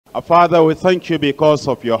Our Father, we thank you because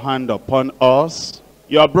of your hand upon us.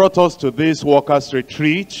 You have brought us to this workers'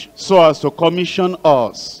 retreat so as to commission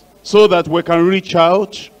us, so that we can reach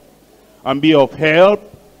out and be of help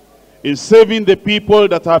in saving the people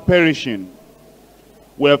that are perishing.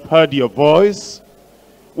 We have heard your voice.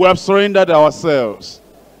 We have surrendered ourselves.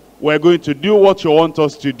 We're going to do what you want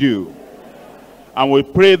us to do. And we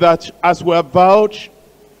pray that as we have vowed,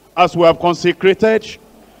 as we have consecrated,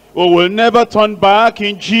 we will never turn back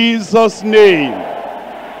in Jesus' name.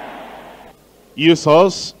 Use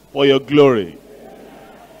us for your glory.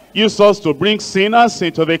 Use us to bring sinners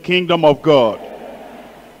into the kingdom of God.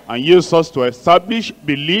 And use us to establish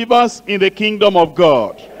believers in the kingdom of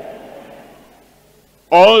God.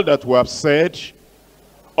 All that we have said,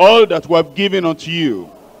 all that we have given unto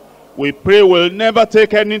you, we pray we'll never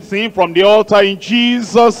take anything from the altar in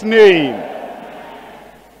Jesus' name.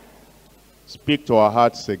 Speak to our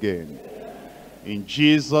hearts again. In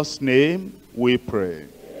Jesus' name we pray.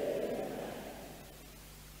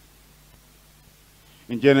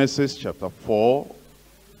 In Genesis chapter 4,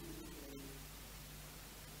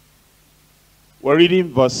 we're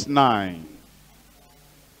reading verse 9.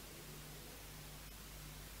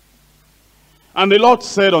 And the Lord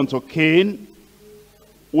said unto Cain,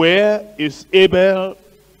 where is Abel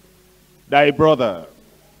thy brother?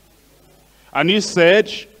 And he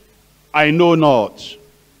said, I know not.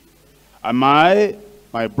 Am I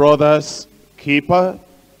my brother's keeper?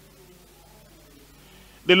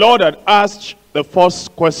 The Lord had asked the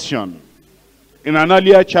first question in an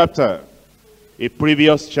earlier chapter, a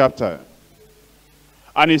previous chapter.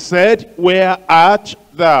 And he said, where art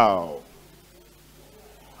thou?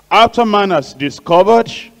 After man has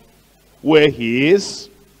discovered where he is,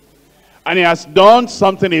 and he has done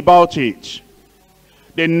something about it,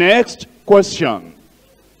 the next question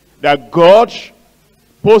that God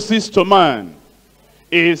poses to man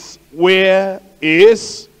is, where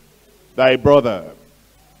is thy brother?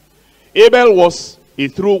 Abel was a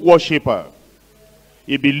true worshiper.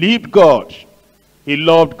 He believed God. He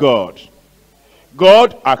loved God.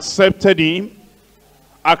 God accepted him,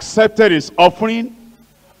 accepted his offering,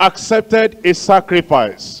 accepted his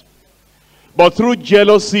sacrifice. But through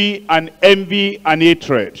jealousy and envy and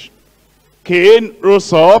hatred, Cain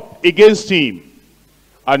rose up against him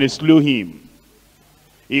and he slew him.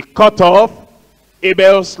 He cut off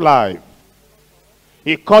Abel's life.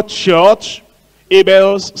 He cut short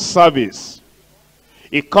Abel's service.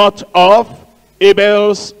 He cut off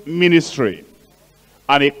Abel's ministry.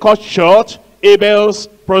 And he cut short Abel's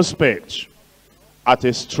prospect at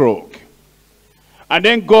a stroke. And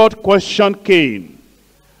then God questioned Cain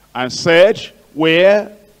and said,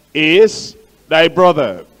 where is thy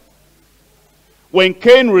brother? When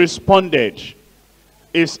Cain responded,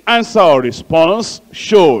 his answer or response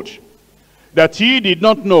showed that he did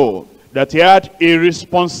not know that he had a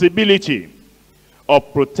responsibility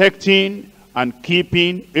of protecting and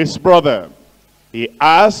keeping his brother. He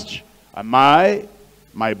asked, am I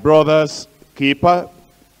my brother's keeper?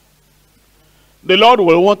 The Lord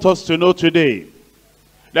will want us to know today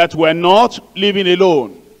that we're not living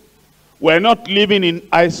alone. We're not living in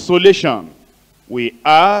isolation. We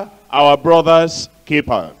are our brother's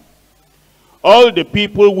keeper. All the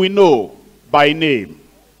people we know by name,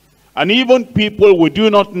 and even people we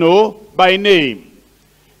do not know by name,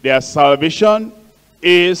 their salvation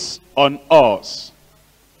is on us.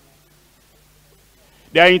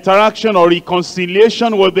 Their interaction or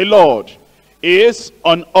reconciliation with the Lord is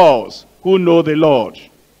on us who know the Lord.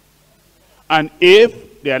 And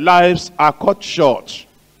if their lives are cut short,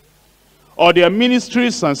 or their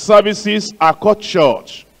ministries and services are cut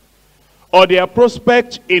short, or their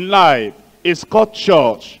prospect in life is cut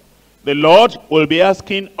short, the Lord will be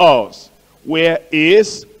asking us, where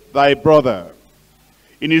is thy brother?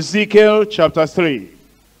 In Ezekiel chapter 3.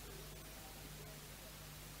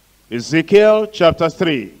 Ezekiel chapter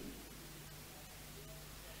 3.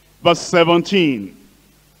 Verse 17.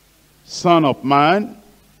 Son of man,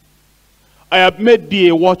 I have made thee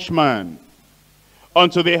a watchman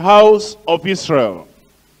unto the house of Israel.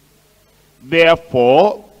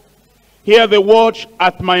 Therefore, hear the word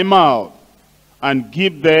at my mouth, and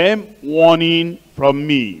give them warning from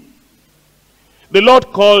me. The Lord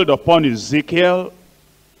called upon Ezekiel,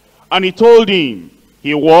 and he told him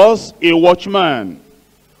he was a watchman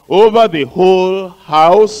over the whole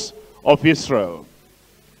house of Israel.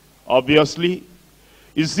 Obviously,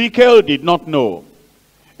 Ezekiel did not know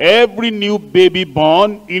every new baby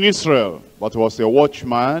born in Israel, but was a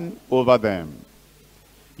watchman over them.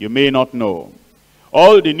 You may not know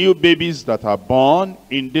all the new babies that are born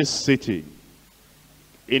in this city,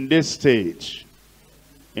 in this state,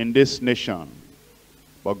 in this nation.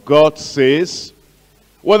 But God says,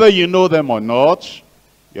 whether you know them or not,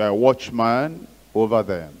 you are a watchman over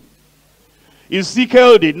them.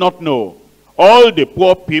 Ezekiel did not know all the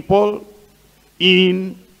poor people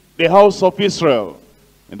in the house of Israel,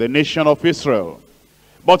 in the nation of Israel.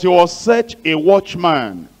 But he was set a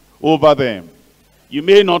watchman over them. You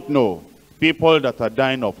may not know people that are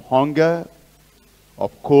dying of hunger,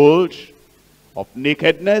 of cold, of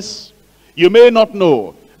nakedness. You may not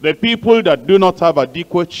know the people that do not have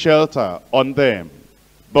adequate shelter on them.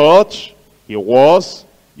 But you are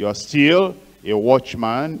still a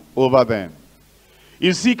watchman over them.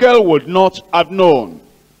 Ezekiel would not have known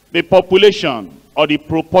the population or the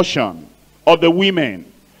proportion of the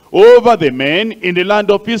women over the men in the land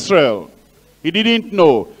of Israel. He didn't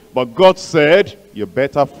know, but God said, you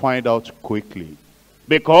better find out quickly,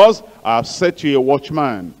 because I have set you a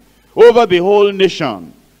watchman over the whole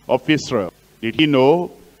nation of Israel. Did he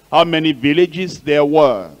know how many villages there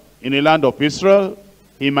were in the land of Israel?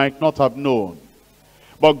 He might not have known.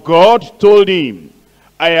 But God told him,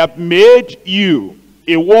 I have made you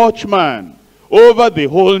a watchman over the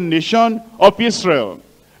whole nation of Israel.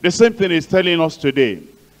 The same thing is telling us today,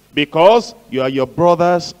 because you are your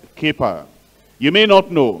brother's keeper. You may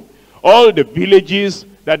not know all the villages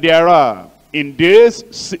that there are in this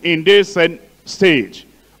state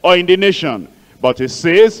or in the nation, but it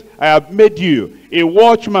says, I have made you a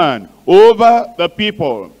watchman over the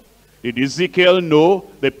people. Did Ezekiel know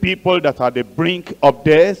the people that are at the brink of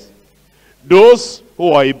death? Those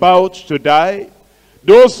who are about to die?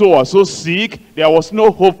 Those who are so sick, there was no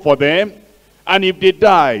hope for them. And if they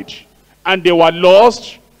died and they were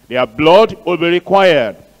lost, their blood will be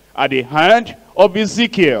required at the hand of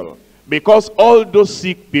Ezekiel. Because all those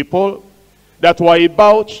sick people that were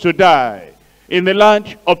about to die in the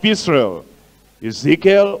land of Israel,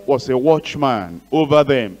 Ezekiel was a watchman over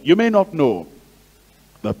them. You may not know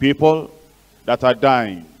the people that are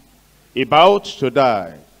dying, about to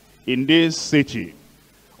die in this city,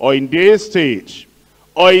 or in this state,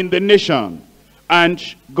 or in the nation. And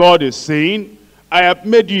God is saying, I have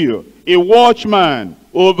made you a watchman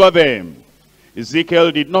over them.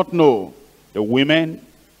 Ezekiel did not know the women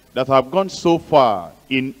that have gone so far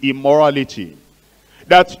in immorality,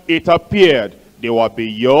 that it appeared they were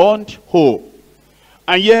beyond hope.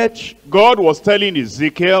 And yet, God was telling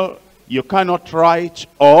Ezekiel, you cannot write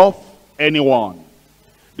off anyone.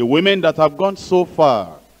 The women that have gone so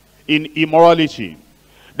far in immorality,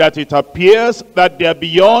 that it appears that they are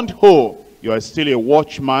beyond hope, you are still a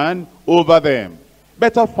watchman over them.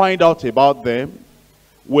 Better find out about them,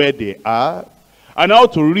 where they are, and how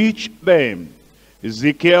to reach them.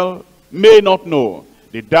 Ezekiel may not know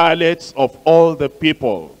the dialects of all the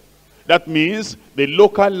people. That means the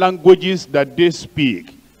local languages that they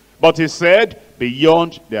speak. But he said,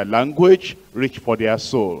 beyond their language, reach for their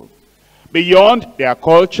soul. Beyond their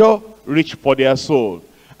culture, reach for their soul.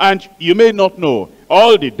 And you may not know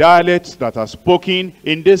all the dialects that are spoken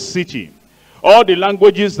in this city. All the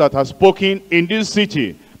languages that are spoken in this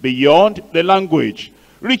city. Beyond the language,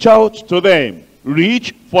 reach out to them.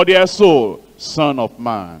 Reach for their soul. Son of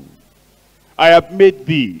man, I have made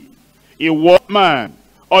thee a watchman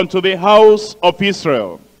unto the house of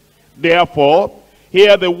Israel. Therefore,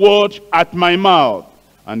 hear the word at my mouth,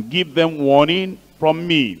 and give them warning from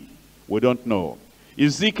me. We don't know.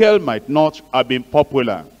 Ezekiel might not have been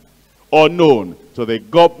popular or known to the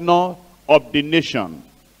governor of the nation,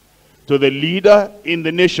 to the leader in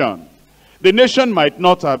the nation. The nation might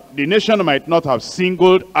not have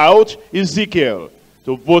singled out Ezekiel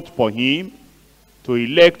to vote for him, to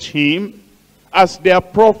elect him as their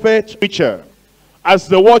prophet preacher, as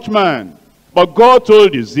the watchman. But God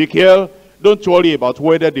told Ezekiel, don't worry about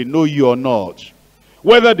whether they know you or not,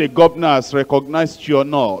 whether the governor has recognized you or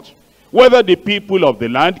not, whether the people of the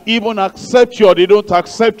land even accept you or they don't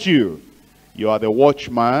accept you. You are the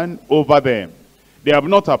watchman over them. They have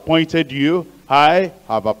not appointed you, I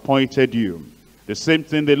have appointed you. The same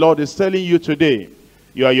thing the Lord is telling you today.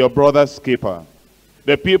 You are your brother's keeper.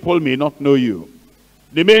 The people may not know you.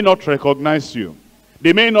 They may not recognize you.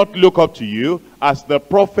 They may not look up to you as the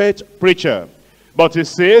prophet preacher. But he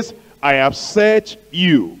says, I have set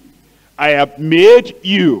you, I have made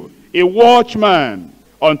you a watchman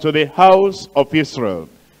unto the house of Israel.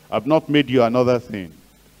 I have not made you another thing.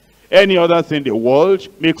 Any other thing the world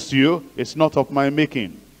makes you is not of my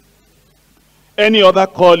making. Any other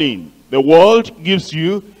calling the world gives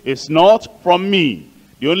you is not from me.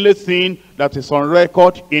 The only thing that is on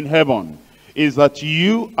record in heaven is that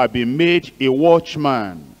you have been made a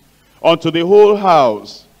watchman unto the whole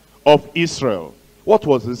house of Israel. What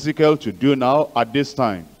was Ezekiel to do now at this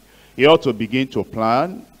time? He ought to begin to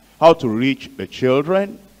plan How to reach the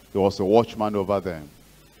children, he was a watchman over them.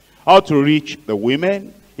 How to reach the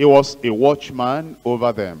women, he was a watchman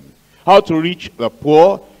over them. How to reach the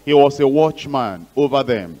poor, he was a watchman over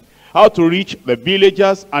them. How to reach the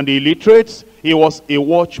villagers and the illiterates, he was a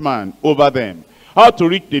watchman over them. How to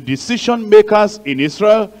reach the decision makers in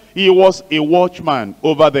Israel, he was a watchman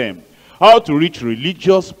over them. How to reach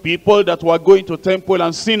religious people that were going to temple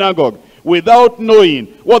and synagogue without knowing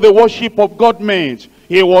what the worship of God meant,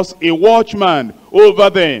 he was a watchman over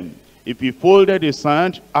them. If he folded his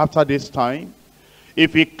hand after this time,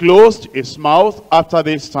 if he closed his mouth after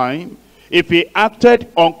this time, if he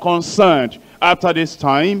acted unconcerned after this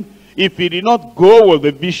time, if he did not go with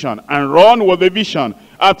the vision and run with the vision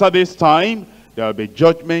after this time, there will be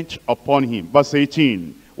judgment upon him. Verse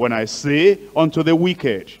 18, when I say unto the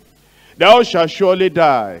wicked, thou shalt surely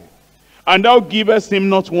die, and thou givest him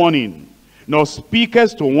not warning, nor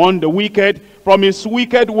speakest to warn the wicked from his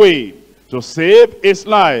wicked way, to save his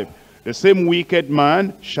life, the same wicked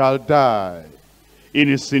man shall die in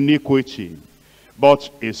his iniquity, but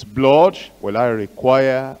his blood will I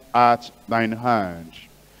require at thine hand.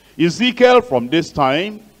 Ezekiel from this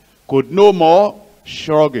time could no more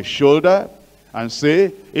shrug his shoulder and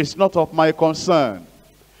say, it's not of my concern.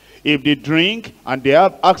 If they drink and they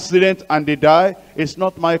have accident and they die, it's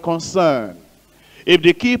not my concern. If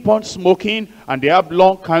they keep on smoking and they have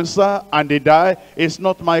lung cancer and they die, it's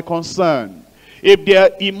not my concern. If they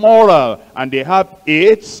are immoral and they have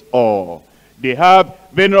AIDS or they have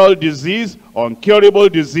venereal disease or incurable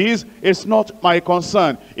disease, it's not my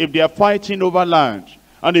concern. If they are fighting over land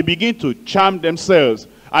and they begin to charm themselves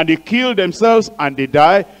and they kill themselves and they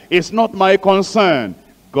die, it's not my concern.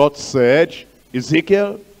 God said,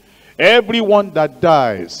 Ezekiel, everyone that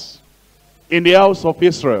dies in the house of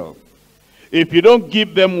Israel, if you don't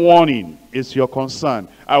give them warning, it's your concern.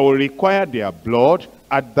 I will require their blood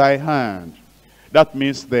at thy hand. That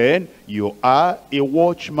means then you are a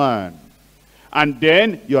watchman. And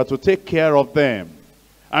then you are to take care of them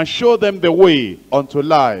and show them the way unto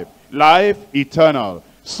life, life eternal,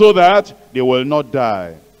 so that they will not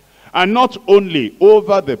die. And not only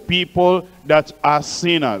over the people that are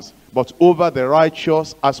sinners, but over the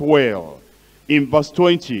righteous as well. In verse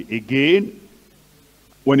 20 again,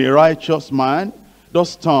 when a righteous man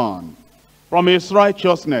does turn from his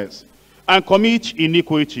righteousness and commit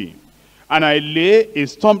iniquity, and I lay a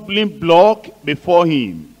stumbling block before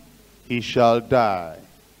him, he shall die.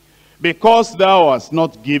 Because thou hast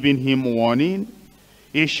not given him warning,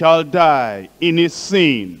 he shall die in his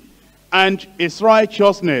sin, and his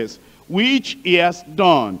righteousness which he has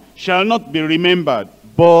done shall not be remembered,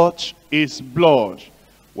 but his blood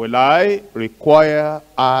will I require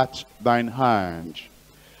at thine hand.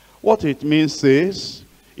 What it means is,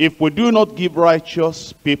 if we do not give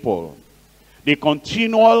righteous people the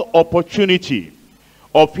continual opportunity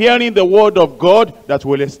of hearing the word of God that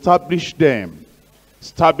will establish them,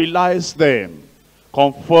 stabilize them,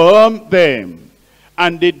 confirm them,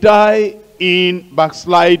 and they die in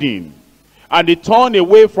backsliding, and they turn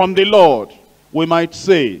away from the Lord, we might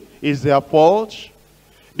say, is their fault.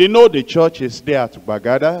 They know the church is there at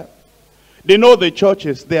Bagada. They know the church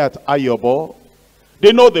is there at Ayobo.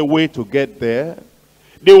 They know the way to get there.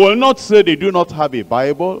 They will not say they do not have a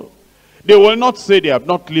Bible. They will not say they have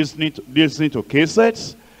not listened to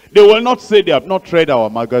cassettes. They will not say they have not read our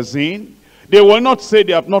magazine. They will not say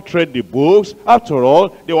they have not read the books. After all,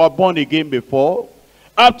 they were born again before.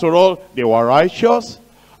 After all, they were righteous.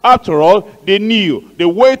 After all, they knew the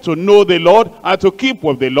way to know the Lord and to keep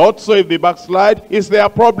with the Lord. So if they backslide, it's their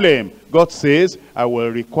problem. God says, I will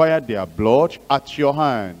require their blood at your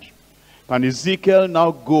hand. Can Ezekiel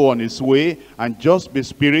now go on his way and just be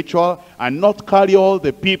spiritual and not carry all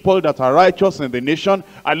the people that are righteous in the nation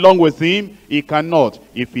along with him? He cannot.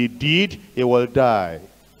 If he did, he will die.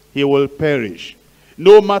 He will perish.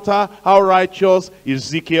 No matter how righteous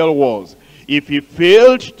Ezekiel was, if he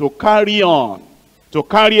failed to carry on, to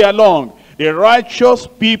carry along the righteous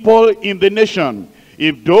people in the nation,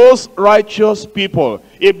 if those righteous people,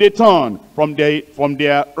 if they turn from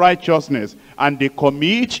their righteousness and they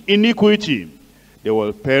commit iniquity, they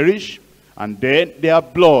will perish, and then their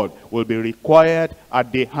blood will be required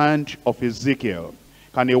at the hand of Ezekiel.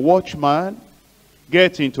 Can a watchman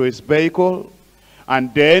get into his vehicle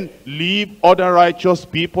and then leave other righteous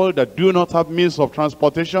people that do not have means of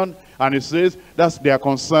transportation, and he says that's their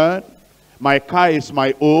concern? My car is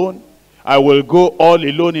my own. I will go all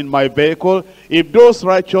alone in my vehicle. If those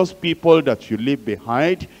righteous people that you leave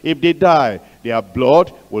behind, if they die, their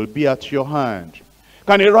blood will be at your hand.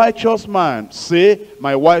 Can a righteous man say,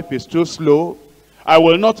 my wife is too slow? I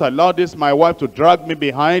will not allow this, my wife, to drag me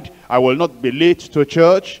behind. I will not be late to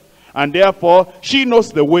church. And therefore, she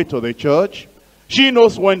knows the way to the church. She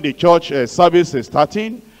knows when the church service is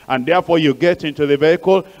starting. And therefore, you get into the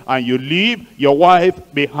vehicle and you leave your wife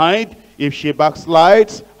behind. If she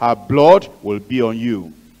backslides, her blood will be on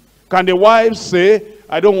you. Can the wife say,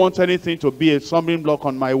 I don't want anything to be a stumbling block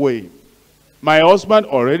on my way? My husband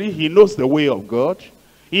already, he knows the way of God.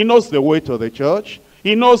 He knows the way to the church.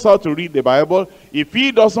 He knows how to read the Bible. If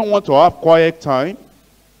he doesn't want to have quiet time,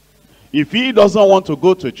 if he doesn't want to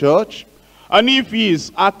go to church, and if he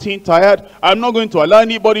is acting tired, I'm not going to allow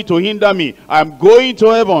anybody to hinder me. I'm going to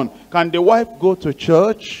heaven. Can the wife go to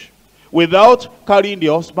church without carrying the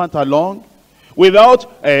husband along?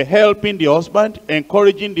 Without helping the husband,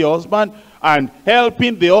 encouraging the husband, and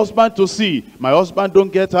helping the husband to see, my husband,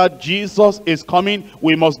 don't get hurt, Jesus is coming,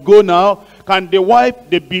 we must go now. Can the wife,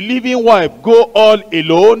 the believing wife, go all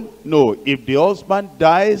alone? No. If the husband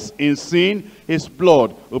dies in sin, his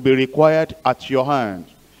blood will be required at your hand.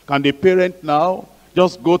 Can the parent now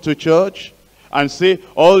just go to church and say,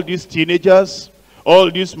 all these teenagers, all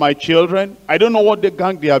these my children, I don't know what the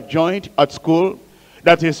gang they have joined at school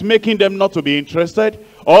that is making them not to be interested.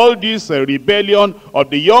 All this rebellion of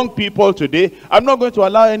the young people today, I'm not going to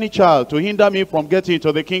allow any child to hinder me from getting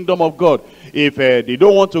into the kingdom of God. If they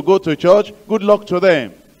don't want to go to church, good luck to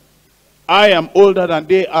them. I am older than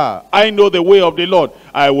they are. I know the way of the Lord.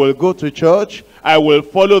 I will go to church. I will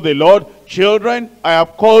follow the Lord. Children, I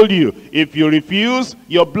have called you. If you refuse,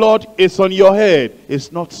 your blood is on your head.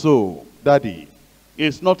 It's not so, Daddy.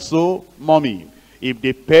 It's not so, Mommy. If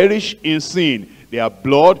they perish in sin, their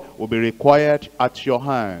blood will be required at your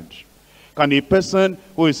hand. Can a person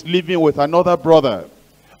who is living with another brother,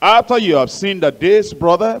 after you have seen that this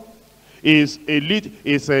brother is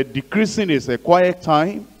decreasing his quiet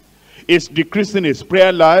time, is decreasing his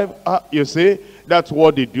prayer life, you see, that's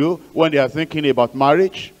what they do when they are thinking about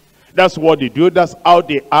marriage. That's what they do. That's how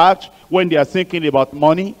they act when they are thinking about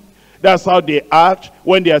money. That's how they act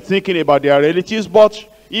when they are thinking about their relatives. But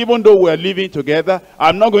even though we are living together,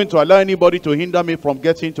 I'm not going to allow anybody to hinder me from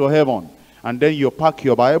getting to heaven. And then you pack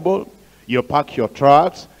your Bible, you pack your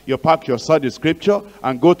tracts, you pack your study scripture,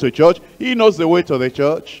 and go to church. He knows the way to the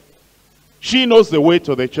church. She knows the way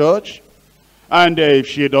to the church. And if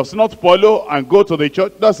she does not follow and go to the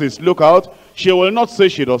church, that's his lookout. She will not say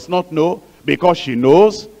she does not know, because she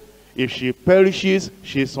knows. If she perishes,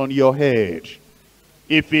 she's on your head.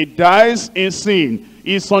 If he dies in sin,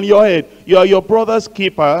 it's on your head. You are your brother's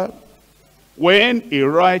keeper. When a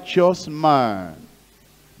righteous man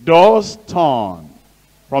does turn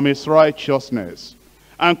from his righteousness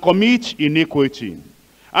and commit iniquity,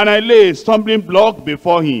 and I lay a stumbling block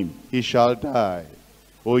before him, he shall die.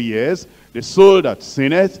 Oh yes, the soul that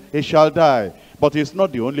sinneth, he shall die. But it's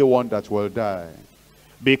not the only one that will die,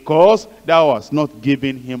 because thou hast not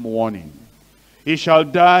given him warning. He shall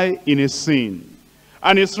die in his sin,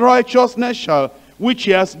 and his righteousness which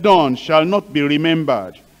he has done shall not be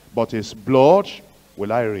remembered, but his blood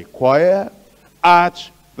will I require at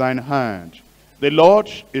thine hand. The Lord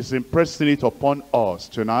is impressing it upon us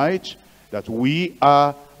tonight that we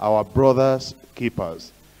are our brother's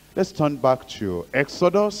keepers. Let's turn back to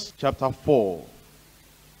Exodus chapter 4,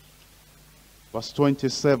 verse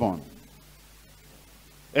 27.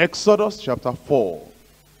 Exodus chapter 4,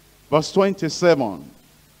 verse 27.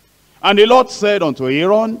 And the Lord said unto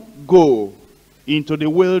Aaron, go into the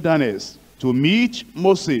wilderness to meet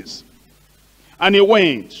Moses. And he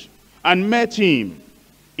went and met him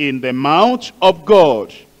in the mount of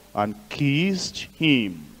God and kissed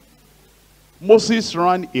him. Moses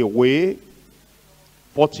ran away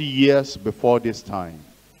 40 years before this time.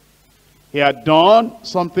 He had done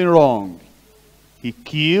something wrong. He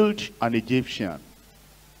killed an Egyptian.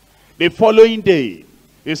 The following day,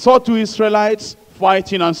 he saw two Israelites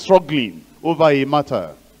fighting and struggling over a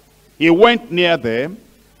matter. He went near them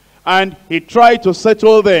and he tried to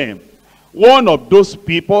settle them. One of those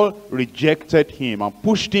people rejected him and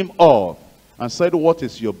pushed him off and said, what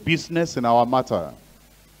is your business in our matter?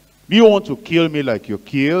 Do you want to kill me like you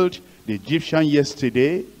killed the Egyptian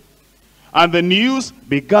yesterday? And the news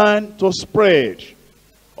began to spread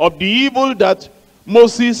of the evil that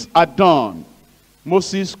Moses had done.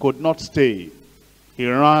 Moses could not stay. He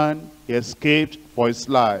ran, he escaped for his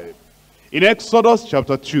life. In Exodus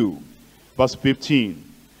chapter 2, verse 15.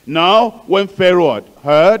 Now, when Pharaoh had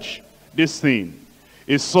heard this thing,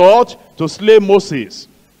 he sought to slay Moses.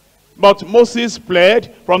 But Moses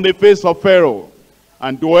fled from the face of Pharaoh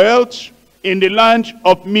and dwelt in the land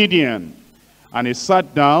of Midian. And he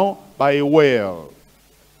sat down by a well.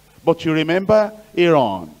 But you remember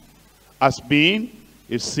Aaron as being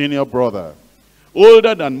his senior brother,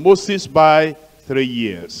 older than Moses by 3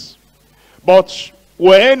 years. But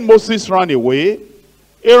When Moses ran away,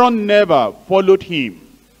 Aaron never followed him.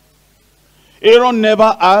 Aaron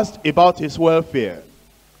never asked about his welfare.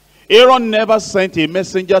 Aaron never sent a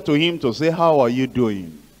messenger to him to say, how are you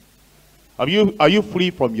doing? Are you free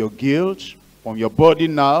from your guilt, from your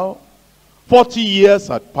burden now? 40 years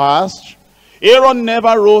had passed. Aaron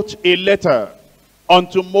never wrote a letter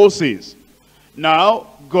unto Moses. Now,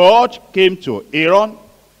 God came to Aaron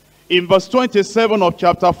in verse 27 of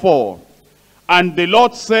chapter 4. And the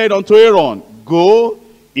Lord said unto Aaron, go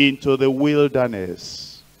into the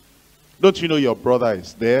wilderness. Don't you know your brother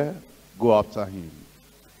is there? Go after him.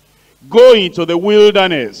 Go into the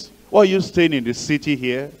wilderness. Why are you staying in the city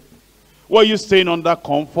here? Why are you staying under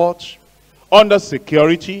comfort, under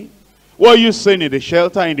security? Why are you staying in the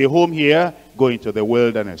shelter, in the home here? Go into the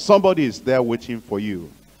wilderness. Somebody is there waiting for you.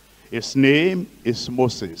 His name is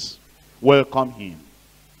Moses. Welcome him.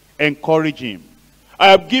 Encourage him. I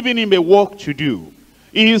have given him a work to do.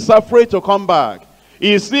 He is afraid to come back.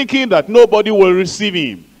 He is thinking that nobody will receive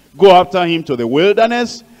him. Go after him to the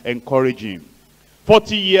wilderness. Encourage him.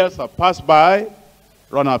 40 years have passed by.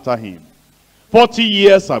 Run after him. 40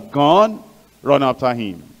 years have gone. Run after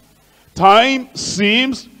him. Time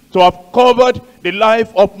seems to have covered the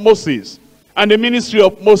life of Moses and the ministry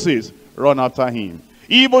of Moses. Run after him.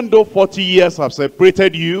 Even though 40 years have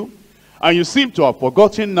separated you, and you seem to have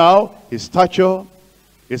forgotten now his stature,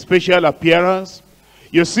 his facial appearance,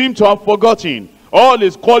 you seem to have forgotten all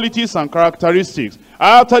his qualities and characteristics.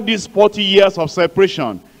 After these 40 years of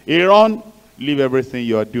separation, Aaron, leave everything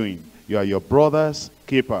you are doing. You are your brother's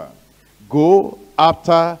keeper. Go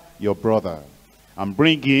after your brother and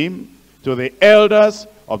bring him to the elders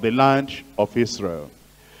of the land of Israel.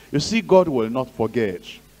 You see, God will not forget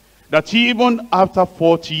that even after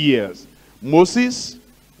 40 years, Moses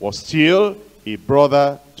was still a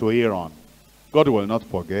brother to Aaron. God will not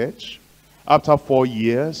forget. After 4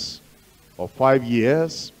 years, or 5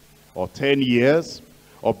 years, or 10 years,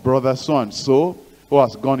 of brother so-and-so who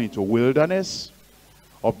has gone into wilderness,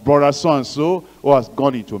 of brother so-and-so who has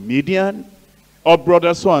gone into Midian, of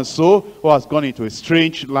brother so-and-so who has gone into a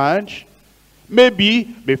strange land. Maybe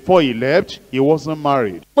before he left, he wasn't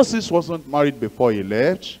married. Moses wasn't married before he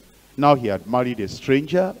left. Now he had married a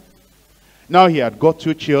stranger. Now he had got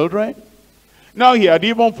 2 children. Now he had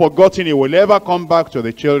even forgotten he will ever come back to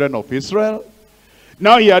the children of Israel.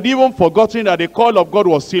 Now he had even forgotten that the call of God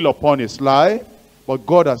was still upon his life. But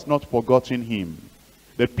God has not forgotten him.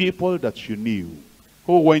 The people that you knew,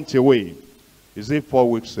 who went away, is it 4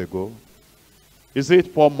 weeks ago? Is it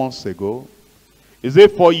 4 months ago? Is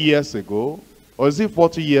it 4 years ago? Or is it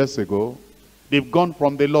 40 years ago? They've gone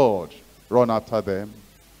from the Lord. Run after them.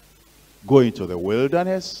 Go into the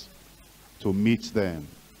wilderness to meet them.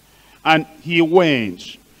 And he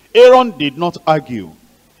went. Aaron did not argue.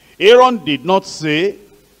 Aaron did not say,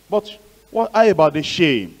 but what about the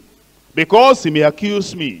shame? Because he may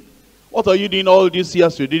accuse me. What are you doing all these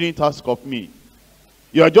years you didn't ask of me?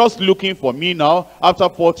 You are just looking for me now after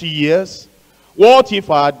 40 years. What if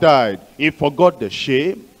I had died? He forgot the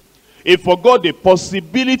shame. He forgot the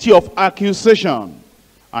possibility of accusation.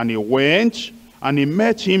 And he went and he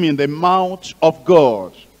met him in the mount of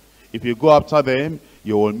God. If you go after them,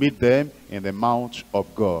 you will meet them in the mount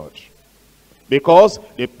of God. Because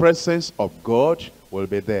the presence of God will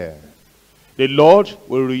be there. The Lord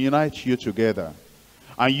will reunite you together.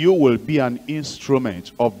 And you will be an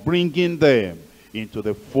instrument of bringing them into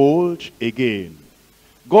the fold again.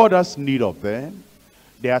 God has need of them.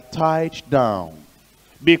 They are tied down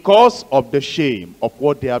because of the shame of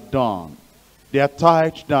what they have done. They are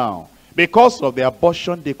tied down because of the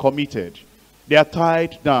abortion they committed. They are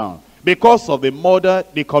tied down because of the murder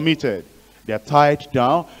they committed. They are tied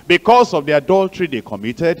down because of the adultery they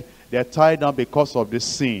committed. They are tied down because of the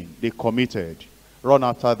sin they committed. Run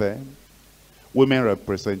after them. Women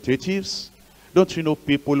representatives. Don't you know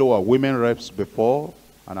people who are women reps before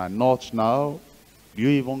and are not now? Do you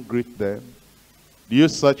even greet them? Do you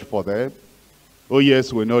search for them? Oh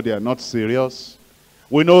yes, we know they are not serious.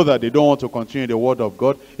 We know that they don't want to continue the word of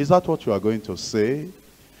God. Is that what you are going to say?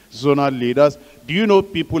 Zonal leaders. Do you know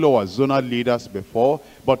people who are zonal leaders before,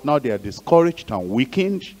 but now they are discouraged and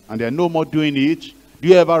weakened, and they are no more doing it? Do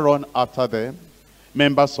you ever run after them?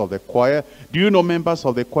 Members of the choir. Do you know members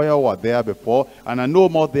of the choir who are there before and are no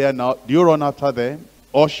more there now? Do you run after them?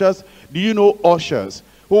 Ushers. Do you know ushers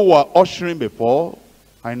who were ushering before?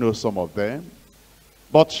 I know some of them.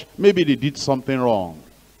 But maybe they did something wrong.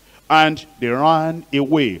 And they ran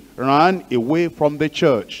away from the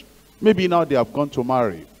church. Maybe now they have gone to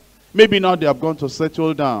marry. Maybe now they have gone to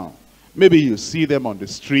settle down. Maybe you see them on the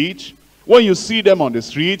street. When you see them on the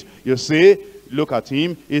street, you say, look at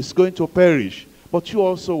him, he's going to perish. but you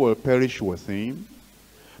also will perish with him,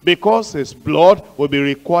 because his blood will be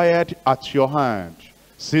required at your hand.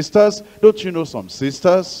 Sisters, don't you know some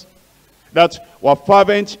sisters that were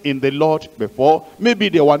fervent in the Lord before? Maybe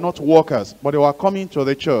they were not workers, but they were coming to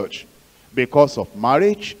the church because of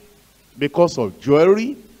marriage, because of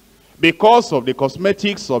jewelry, because of the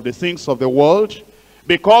cosmetics of the things of the world,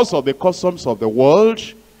 because of the customs of the world.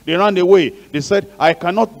 They ran away. They said, I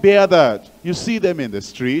cannot bear that. You see them in the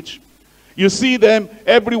street. You see them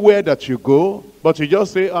everywhere that you go. But you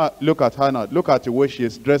just say, look at her now. Look at the way she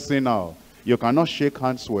is dressing now. You cannot shake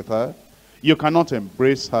hands with her. You cannot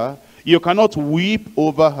embrace her. You cannot weep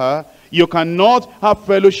over her. You cannot have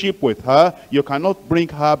fellowship with her. You cannot bring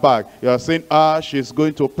her back. You are saying, she's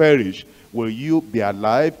going to perish. Will you be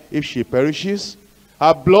alive if she perishes?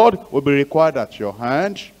 Her blood will be required at your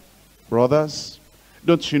hand. Brothers,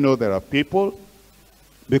 don't you know there are people,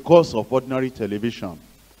 because of ordinary television,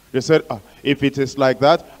 they said, if it is like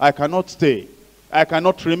that, I cannot stay. I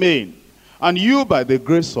cannot remain. And you, by the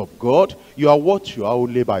grace of God, you are what you are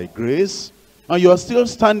only by grace. And you are still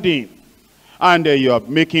standing. And you are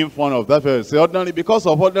making fun of that. Say, ordinary, because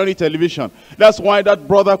of ordinary television. That's why that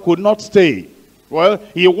brother could not stay. Well,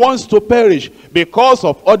 he wants to perish because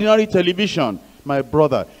of ordinary television. My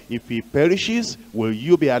brother, if he perishes, will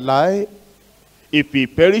you be alive? If he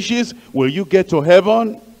perishes, will you get to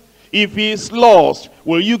heaven? If he is lost,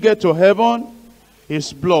 will you get to heaven?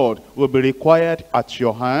 His blood will be required at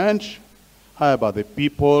your hand. How about the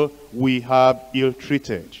people we have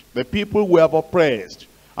ill-treated? The people we have oppressed.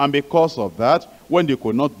 And because of that, when they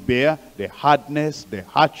could not bear the hardness, the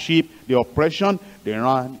hardship, the oppression, they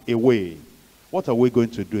ran away. What are we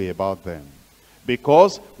going to do about them?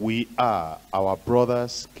 Because we are our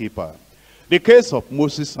brother's keeper. The case of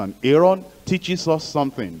Moses and Aaron teaches us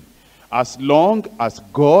something. As long as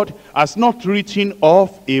God has not written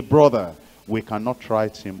off a brother, we cannot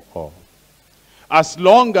write him off. As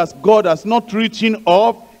long as God has not written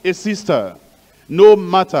off a sister, no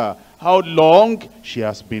matter how long she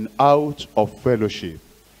has been out of fellowship,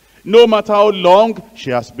 no matter how long she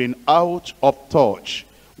has been out of touch,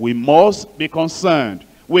 we must be concerned.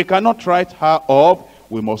 We cannot write her off.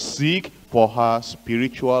 We must seek for her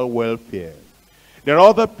spiritual welfare. There are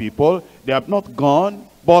other people, they have not gone,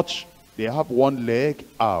 but they have one leg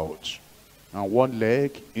out and one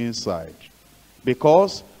leg inside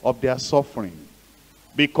because of their suffering,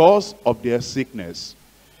 because of their sickness,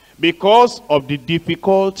 because of the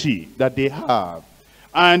difficulty that they have,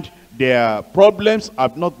 and their problems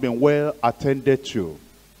have not been well attended to.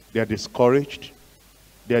 They are discouraged,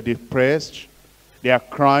 they are depressed, they are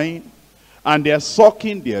crying, and they are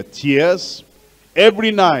sucking their tears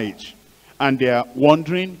every night, and they are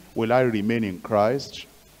wondering, will I remain in Christ?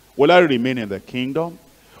 Will I remain in the kingdom?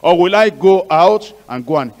 Or will I go out and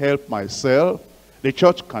go and help myself? The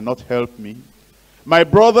church cannot help me. My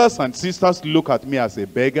brothers and sisters look at me as a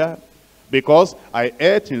beggar because I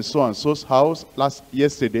ate in so-and-so's house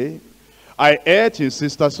yesterday. I ate in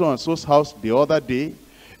sister so-and-so's house the other day.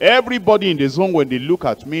 Everybody in the zone, when they look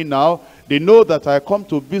at me now, they know that I come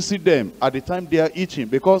to visit them at the time they are eating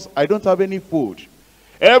because I don't have any food.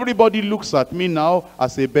 Everybody looks at me now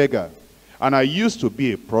as a beggar. And I used to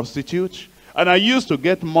be a prostitute. And I used to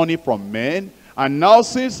get money from men. And now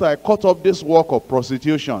since I cut off this work of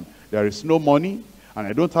prostitution, there is no money. And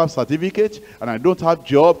I don't have certificate. And I don't have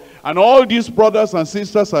job. And all these brothers and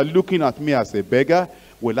sisters are looking at me as a beggar.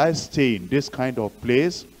 Will I stay in this kind of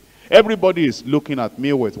place? Everybody is looking at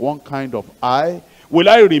me with one kind of eye. Will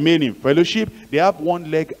I remain in fellowship? They have one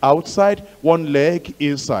leg outside, one leg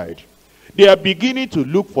inside. They are beginning to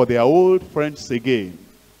look for their old friends again.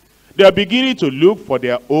 They are beginning to look for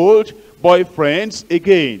their old boyfriends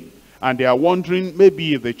again. And they are wondering,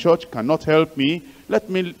 maybe if the church cannot help me, let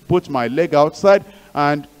me put my leg outside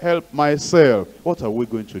and help myself. What are we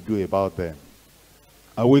going to do about them?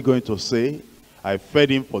 Are we going to say, I fed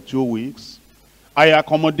him for 2 weeks. I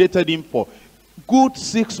accommodated him for good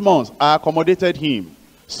 6 months. I accommodated him.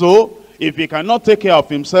 So, if he cannot take care of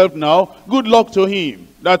himself now, good luck to him.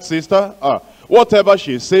 That sister, whatever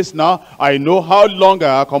she says now, I know how long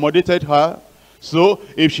I accommodated her. So,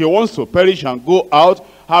 if she wants to perish and go out,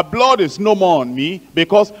 her blood is no more on me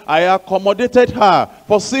because I accommodated her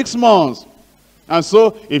for 6 months. And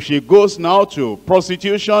so, if she goes now to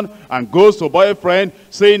prostitution and goes to boyfriend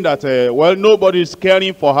saying that, well, nobody is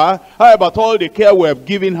caring for her, how about all the care we have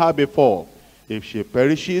given her before? If she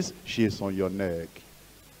perishes, she is on your neck,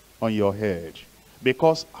 on your head,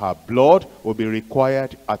 because her blood will be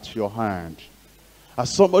required at your hand.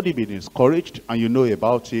 Has somebody been discouraged and you know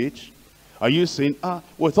about it? Are you saying,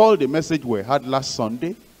 with all the message we had last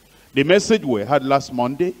Sunday, the message we had last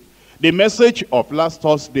Monday, The message of last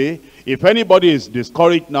Thursday, if anybody is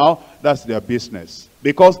discouraged now, that's their business.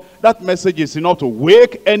 Because that message is enough to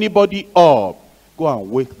wake anybody up. Go and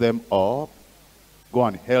wake them up. Go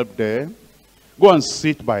and help them. Go and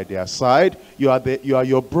sit by their side. You are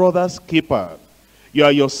your brother's keeper. You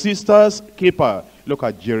are your sister's keeper. Look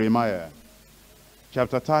at Jeremiah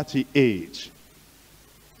chapter 38.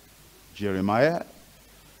 Jeremiah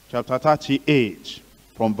chapter 38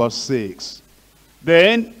 from verse 6.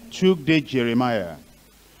 Then took they Jeremiah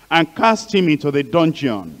and cast him into the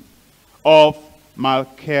dungeon of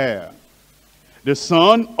Malchiah, the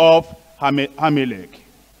son of Hamelech,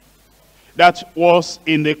 that was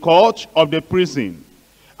in the court of the prison.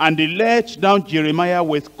 And they let down Jeremiah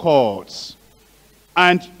with cords.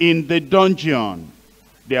 And in the dungeon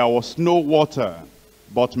there was no water,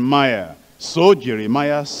 but mire. So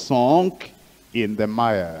Jeremiah sunk in the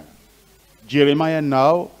mire. Jeremiah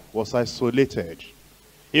now was isolated.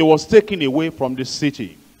 He was taken away from the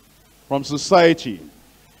city, from society.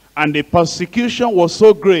 And the persecution was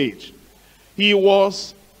so great. He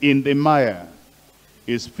was in the mire.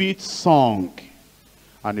 His feet sunk,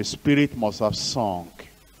 and his spirit must have sunk.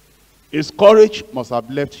 His courage must have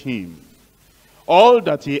left him. All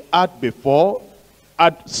that he had before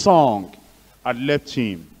had sunk, had left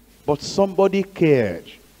him. But somebody cared.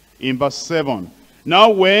 In verse 7, now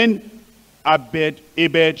when Ebed-Melech,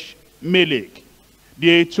 the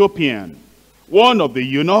Ethiopian, one of the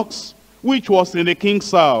eunuchs, which was in the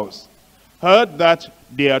king's house, heard that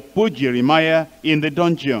they had put Jeremiah in the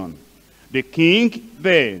dungeon, the king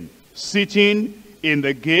then, sitting in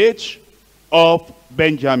the gate of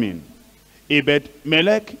Benjamin,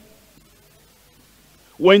 Ebed-Melech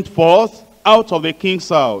went forth out of the king's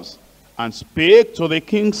house, and spake to the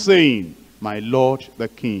king, saying, my lord the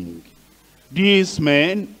king, these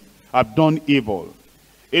men have done evil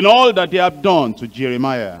in all that they have done to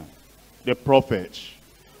Jeremiah the prophet,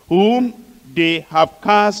 whom they have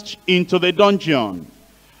cast into the dungeon,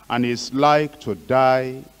 and is like to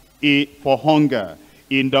die for hunger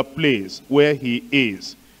in the place where he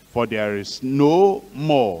is, for there is no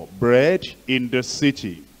more bread in the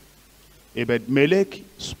city. Ebed-Melech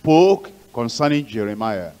spoke concerning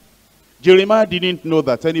Jeremiah. Jeremiah didn't know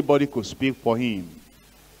that anybody could speak for him.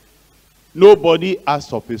 Nobody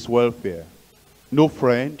asked of his welfare. No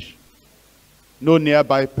friend, no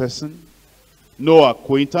nearby person, no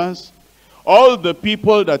acquaintance. All the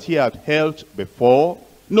people that he had helped before,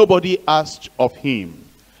 nobody asked of him.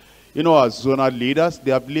 You know, as zonal leaders,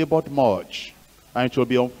 they have labored much. And it will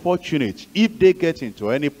be unfortunate if they get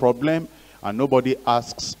into any problem and nobody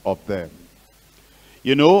asks of them.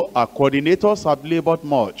 You know, our coordinators have labored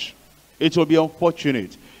much. It will be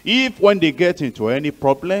unfortunate if when they get into any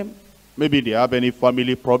problem, maybe they have any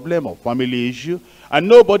family problem or family issue, and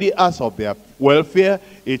nobody asks of their welfare,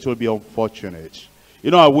 it will be unfortunate.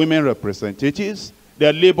 You know, our women representatives, they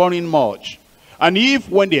are laboring much. And if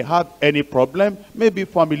when they have any problem, maybe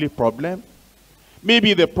family problem,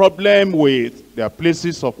 maybe the problem with their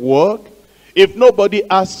places of work, if nobody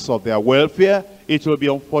asks of their welfare, it will be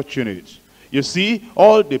unfortunate. You see,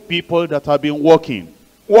 all the people that have been working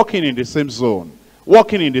in the same zone,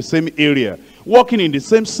 working in the same area, working in the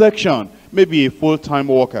same section, maybe a full-time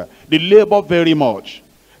worker, they labor very much.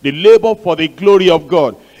 They labor for the glory of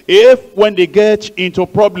God. If when they get into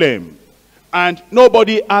problem and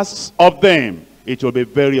nobody asks of them, it will be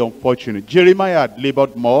very unfortunate. Jeremiah had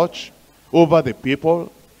labored much over the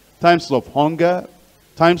people, times of hunger,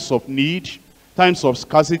 times of need, times of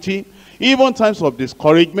scarcity, even times of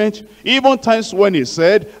discouragement, even times when he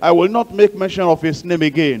said, I will not make mention of his name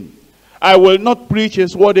again. I will not preach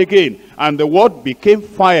his word again. And the word became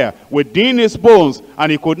fire within his bones,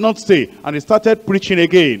 and he could not stay. And he started preaching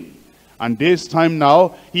again. And this time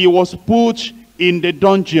now, he was put in the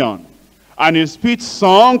dungeon, and his feet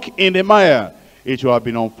sunk in the mire. It would have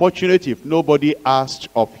been unfortunate if nobody asked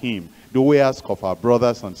of him. Do we ask of our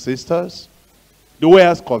brothers and sisters? Do we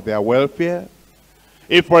ask of their welfare?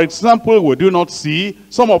 If, for example, we do not see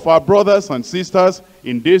some of our brothers and sisters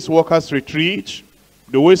in this workers' retreat,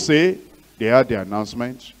 do we say they had the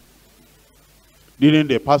announcement? Didn't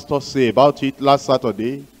the pastor say about it last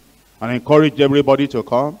Saturday and encourage everybody to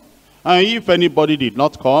come? And if anybody did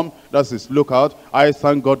not come, that's his lookout. I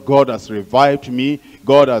thank God, God has revived me.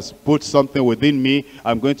 God has put something within me.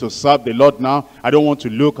 I'm going to serve the Lord now. I don't want to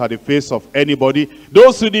look at the face of anybody.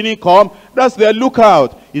 Those who didn't come, that's their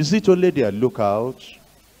lookout. Is it only their lookout?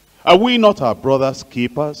 Are we not our brothers'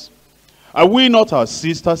 keepers? Are we not our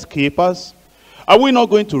sisters' keepers? Are we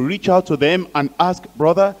not going to reach out to them and ask,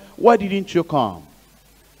 brother, why didn't you come?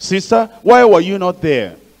 Sister, why were you not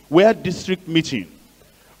there? We had district meeting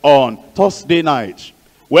on Thursday night.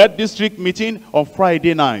 We had district meeting on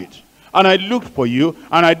Friday night, and I looked for you,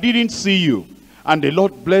 and I didn't see you. And the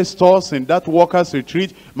Lord blessed us in that workers'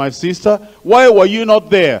 retreat. My sister, why were you not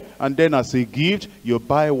there? And then as a gift, you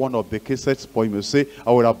buy one of the cassettes for him. You say,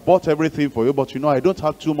 I would have bought everything for you, but you know, I don't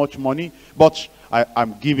have too much money, but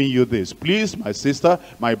I'm giving you this. Please, my sister,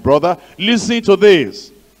 my brother, listen to this.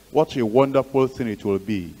 What a wonderful thing it will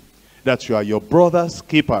be, that you are your brother's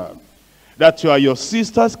keeper, that you are your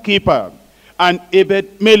sister's keeper. And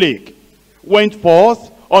Ebed-Melech went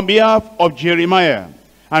forth on behalf of Jeremiah,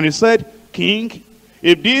 and he said, King,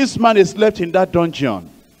 if this man is left in that dungeon,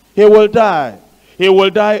 he will die. He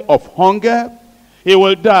will die of hunger. He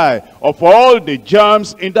will die of all the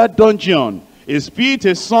germs in that dungeon. His feet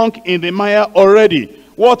is sunk in the mire already.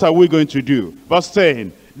 What are we going to do? Verse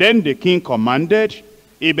 10, then the king commanded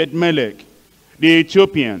Ebed-Melech, the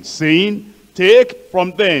Ethiopian, saying, take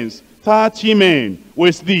from thence 30 men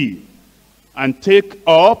with thee, and take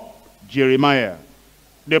up Jeremiah,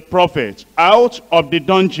 the prophet, out of the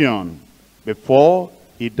dungeon before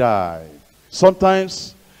he died.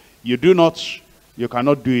 Sometimes you cannot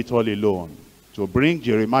do it all alone to bring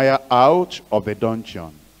Jeremiah out of the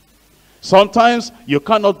dungeon. Sometimes you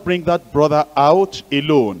cannot bring that brother out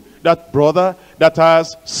alone, that brother that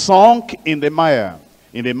has sunk in the mire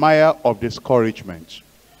of discouragement,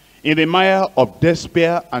 in the mire of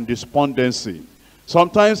despair and despondency.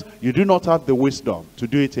 Sometimes you do not have the wisdom to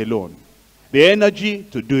do it alone, the energy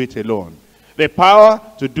to do it alone, the power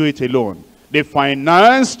to do it alone, the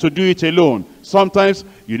finance to do it alone. Sometimes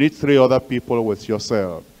you need 3 other people with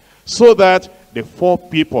yourself, so that the 4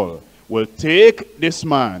 people will take this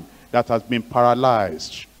man that has been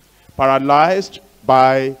paralyzed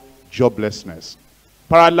by joblessness,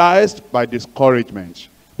 paralyzed by discouragement,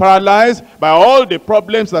 paralyzed by all the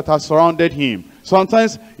problems that have surrounded him.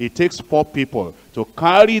 Sometimes it takes 4 people to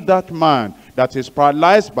carry that man that is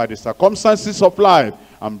paralyzed by the circumstances of life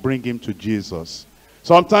and bring him to Jesus.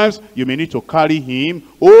 Sometimes you may need to carry him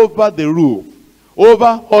over the roof,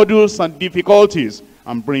 over hurdles and difficulties,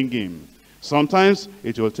 and bring him. Sometimes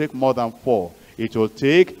it will take more than 4. It will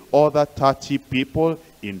take other 30 people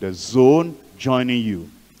in the zone joining you.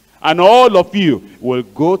 And all of you will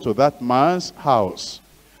go to that man's house.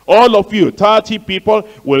 All of you, 30 people,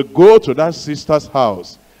 will go to that sister's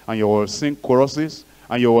house. And you will sing choruses,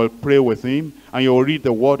 and you will pray with him, and you will read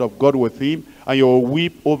the word of God with him, and you will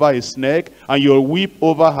weep over his neck, and you will weep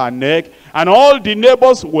over her neck, and all the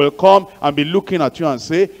neighbors will come and be looking at you and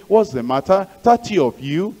say, what's the matter? 30 of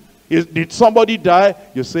you? Did somebody die?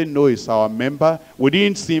 You say, no, it's our member. We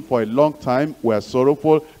didn't see him for a long time. We are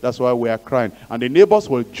sorrowful. That's why we are crying. And the neighbors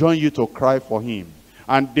will join you to cry for him.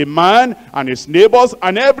 And the man and his neighbors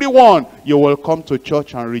and everyone, you will come to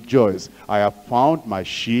church and rejoice. I have found my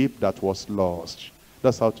sheep that was lost.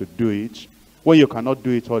 That's how to do it. When you cannot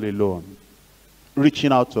do it all alone.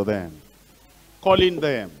 Reaching out to them, calling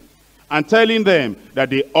them, and telling them that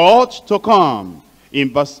they ought to come.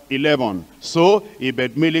 In verse 11, so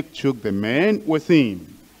Ebed-Melech took the men with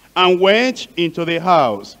him, and went into the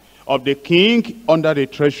house of the king under the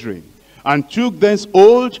treasury, and took thence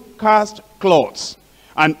old cast cloths,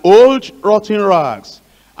 and old rotten rags,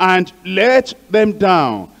 and let them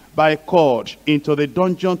down by cord into the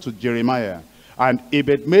dungeon to Jeremiah. And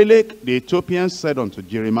Ebed-Melech the Ethiopian said unto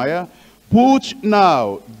Jeremiah, put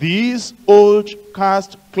now these old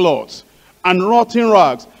cast cloths and rotten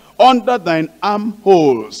rags under thine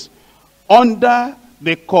armholes, under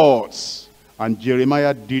the cords. And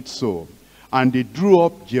Jeremiah did so. And they drew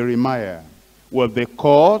up Jeremiah with the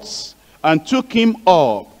cords, and took him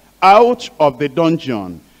up out of the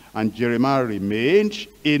dungeon. And Jeremiah remained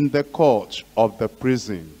in the court of the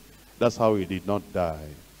prison. That's how he did not die.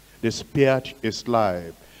 They spared his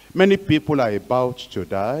life. Many people are about to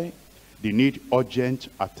die. They need urgent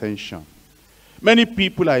attention. Many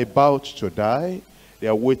people are about to die. They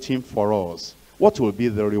are waiting for us. What will be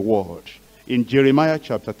the reward? In Jeremiah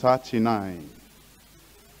chapter 39,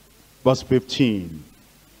 verse 15.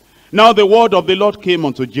 Now the word of the Lord came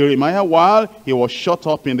unto Jeremiah while he was shut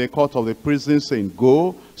up in the court of the prison, saying,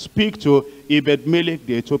 go, speak to Ebed-Melech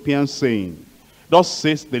the Ethiopian, saying, thus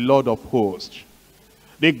says the Lord of hosts,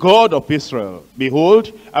 the God of Israel,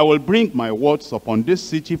 behold, I will bring my words upon this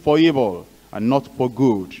city for evil, and not for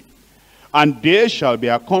good. And they shall be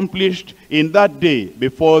accomplished in that day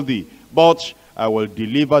before thee, but I will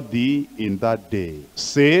deliver thee in that day,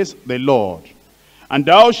 says the Lord. And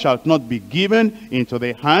thou shalt not be given into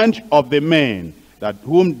the hand of the men of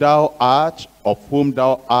whom thou art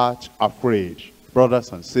afraid.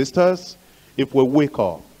 Brothers and sisters, if we wake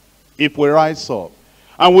up, if we rise up,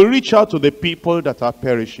 and we reach out to the people that are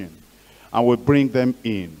perishing, and we bring them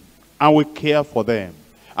in, and we care for them,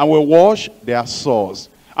 and we wash their sores,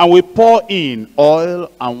 and we pour in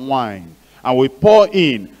oil and wine, and we pour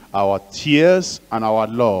in our tears and our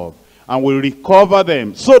love, and we recover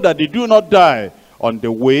them so that they do not die on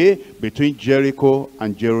the way between Jericho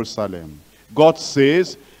and Jerusalem. God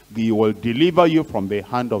says he will deliver you from the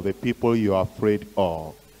hand of the people you are afraid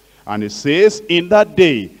of. And it says, in that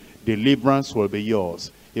day, deliverance will be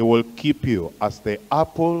yours. He will keep you as the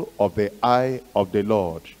apple of the eye of the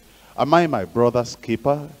Lord. Am I my brother's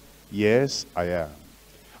keeper? Yes, I am.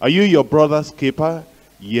 Are you your brother's keeper?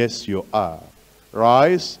 Yes, you are.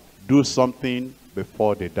 Rise, do something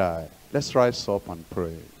before they die. Let's rise up and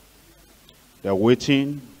pray. They're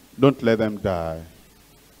waiting. Don't let them die.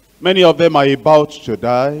 Many of them are about to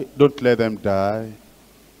die. Don't let them die.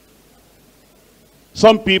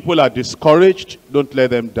 Some people are discouraged. Don't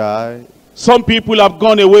let them die. Some people have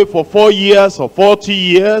gone away for 4 years or 40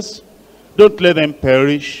 years. Don't let them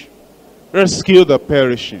perish. Rescue the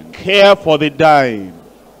perishing. Care for the dying.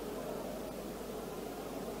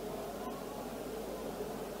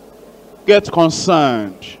 Get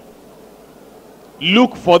concerned.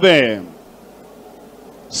 Look for them.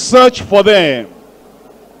 Search for them.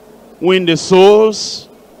 Win the souls.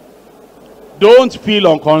 Don't feel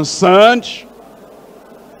unconcerned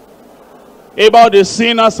about the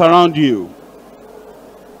sinners around you.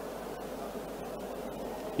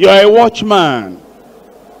 You are a watchman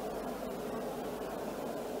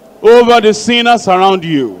over the sinners around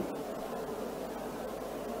you.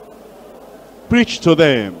 Preach to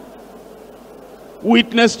them.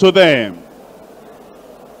 Witness to them.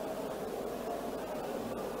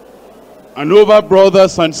 And over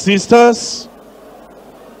brothers and sisters,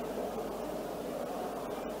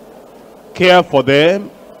 care for them,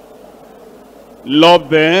 love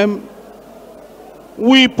them,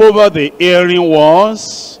 weep over the erring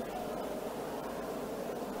ones,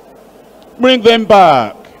 bring them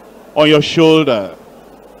back on your shoulder.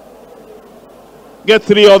 Get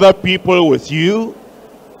 3 other people with you,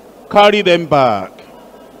 carry them back.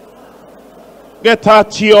 Get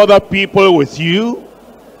 30 other people with you,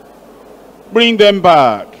 bring them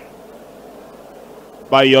back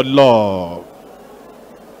by your love.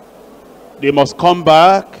 They must come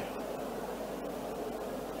back.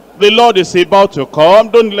 The Lord is about to come.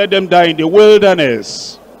 Don't let them die in the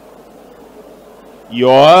wilderness. You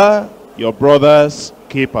are your brother's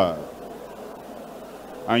keeper.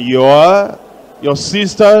 And you are your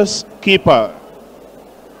sister's keeper.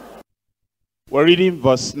 We're reading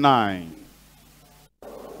verse 9.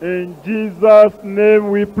 In Jesus' name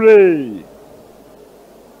we pray.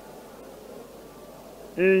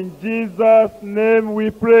 In Jesus' name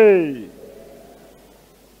we pray.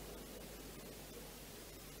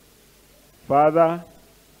 Father,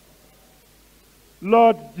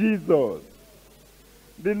 Lord Jesus,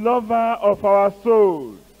 the lover of our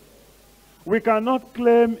souls, we cannot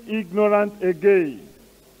claim ignorance again.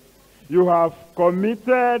 You have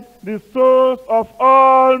committed the souls of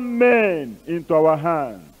all men into our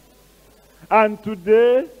hands. And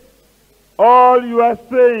today, all you are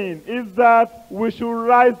saying is that we should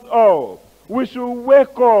rise up, we should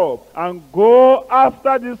wake up and go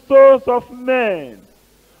after the souls of men,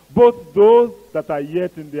 both those that are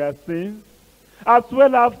yet in their sins, as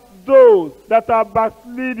well as those that are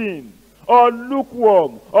backsliding or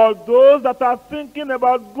lukewarm, or those that are thinking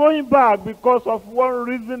about going back because of one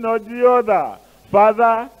reason or the other.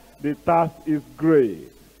 Father, the task is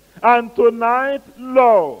great. And tonight,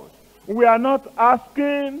 Lord, we are not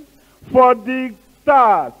asking for the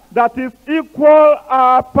task that is equal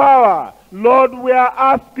our power. Lord, we are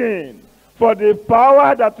asking for the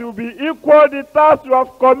power that will be equal the task you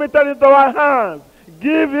have committed into our hands.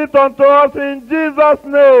 Give it unto us in Jesus'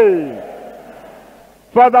 name.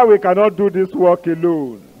 Father, we cannot do this work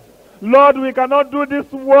alone. Lord, we cannot do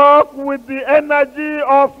this work with the energy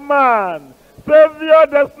of man. Savior,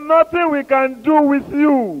 there's nothing we can do with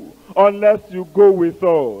you unless you go with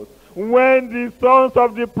us. When the sons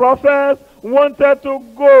of the prophets wanted to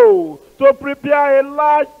go to prepare a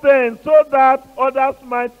large tent so that others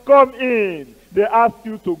might come in, they asked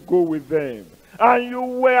you to go with them. And you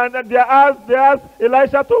went, and they asked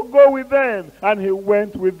Elisha to go with them, and he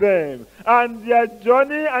went with them. And their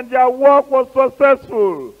journey and their work was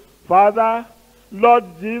successful. Father, Lord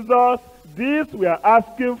Jesus, this we are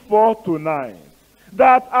asking for tonight.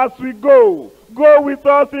 That as we go with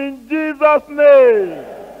us in Jesus' name.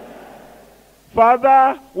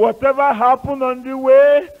 Father, whatever happened on the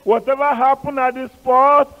way, whatever happened at the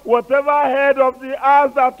spot, whatever head of the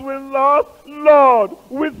house that we lost, Lord,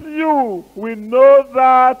 with you, we know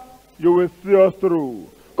that you will see us through.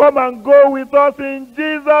 Come and go with us in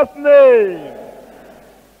Jesus' name.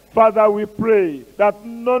 Father, we pray that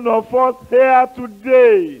none of us here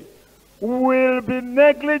today will be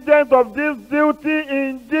negligent of this duty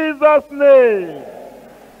in Jesus' name.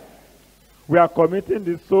 We are committing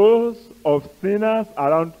the souls of sinners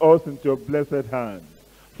around us into your blessed hand.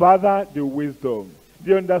 Father, the wisdom,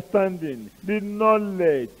 the understanding, the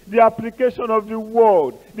knowledge, the application of the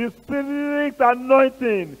word, the Spirit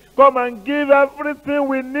anointing, come and give everything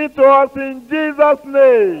we need to us in Jesus'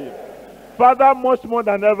 name. Father, much more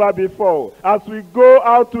than ever before, as we go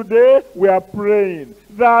out today, we are praying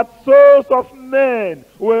that souls of men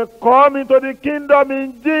will come into the kingdom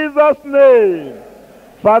in Jesus' name.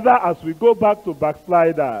 Father, as we go back to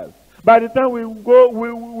backsliders, by the time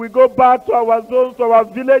we go back to our zones, to our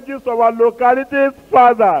villages, to our localities,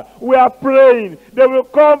 Father, we are praying they will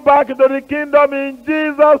come back into the kingdom in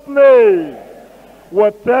Jesus' name.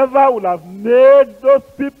 Whatever will have made those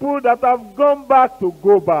people that have gone back to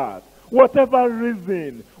go back, whatever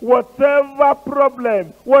reason, whatever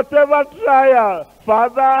problem, whatever trial,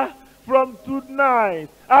 Father, from tonight,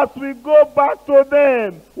 as we go back to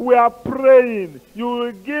them, we are praying you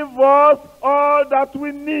will give us all that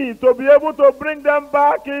we need to be able to bring them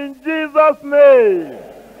back in Jesus' name.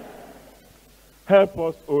 Help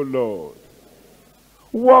us, O Lord.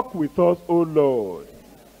 Walk with us, O Lord.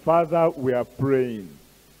 Father, we are praying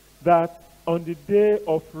that on the day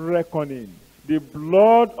of reckoning, the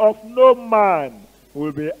blood of no man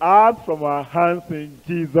will be asked from our hands in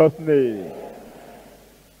Jesus' name.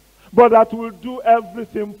 But that will do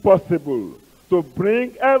everything possible to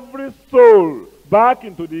bring every soul back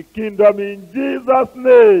into the kingdom in Jesus'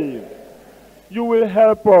 name. You will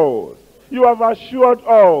help us. You have assured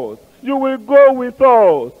us. You will go with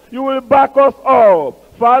us. You will back us up.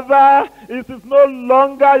 Father, it is no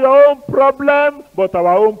longer your own problem, but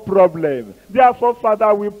our own problem. Therefore,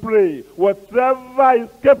 Father, we pray, whatever is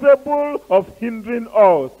capable of hindering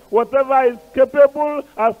us, whatever is capable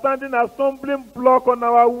of standing a stumbling block on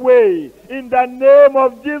our way, in the name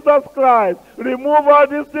of Jesus Christ, remove all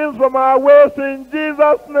these things from our ways in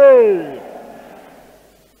Jesus' name.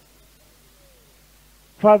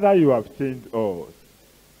 Father, you have changed us.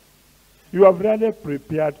 You have really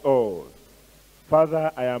prepared us.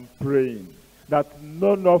 Father, I am praying that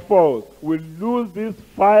none of us will lose this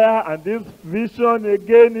fire and this vision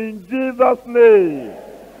again in Jesus' name.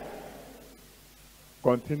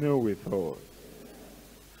 Continue with us.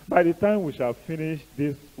 By the time we shall finish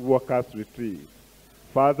this workers' retreat,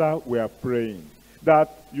 Father, we are praying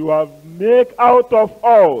that you have made out of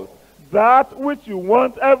us that which you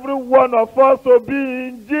want every one of us to be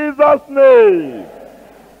in Jesus' name.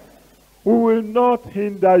 We will not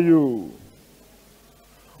hinder you.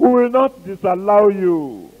 We will not disallow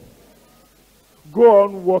you. Go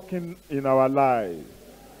on working in our lives.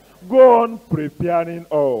 Go on preparing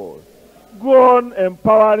us. Go on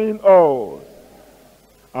empowering us.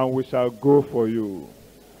 And we shall go for you.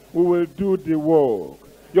 We will do the work.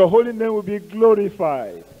 Your holy name will be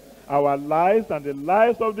glorified. Our lives and the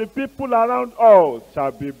lives of the people around us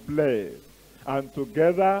shall be blessed. And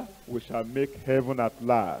together we shall make heaven at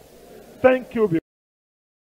last. Thank you.